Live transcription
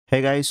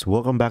Hey guys,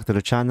 welcome back to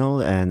the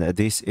channel, and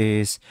this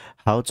is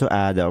how to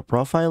add a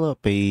profile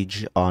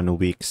page on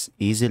Wix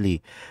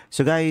easily.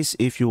 So guys,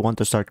 if you want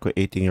to start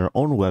creating your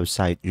own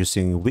website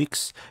using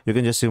Wix, you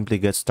can just simply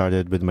get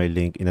started with my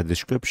link in the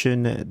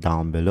description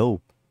down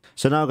below.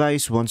 So now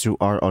guys, once you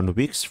are on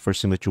Wix,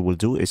 first thing that you will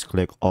do is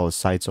click all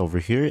sites over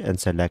here and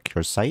select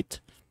your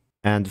site.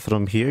 And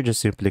from here, just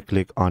simply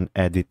click on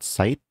edit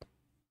site.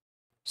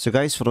 So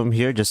guys, from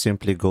here, just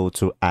simply go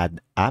to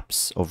add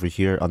apps over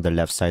here on the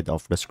left side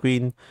of the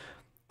screen.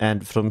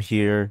 And from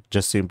here,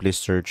 just simply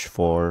search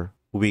for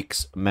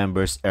Wix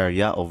members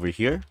area over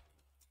here.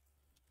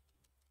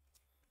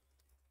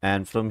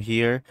 And from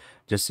here,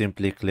 just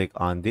simply click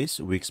on this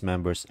Wix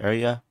members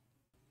area.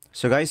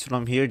 So guys,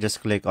 from here,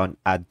 just click on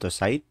add to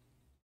site.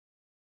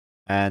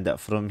 And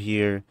from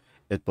here,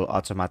 it will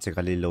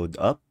automatically load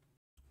up.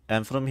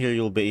 And from here,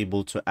 you'll be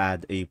able to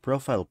add a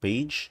profile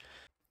page.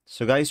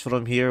 So guys,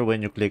 from here,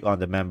 when you click on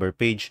the member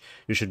page,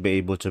 you should be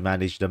able to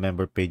manage the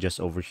member pages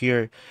over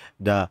here,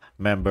 the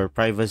member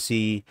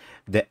privacy,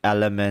 the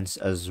elements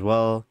as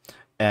well,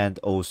 and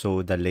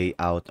also the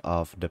layout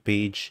of the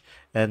page.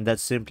 And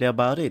that's simply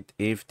about it.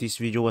 If this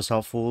video was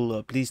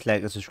helpful, please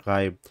like and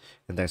subscribe.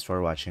 And thanks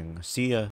for watching. See ya.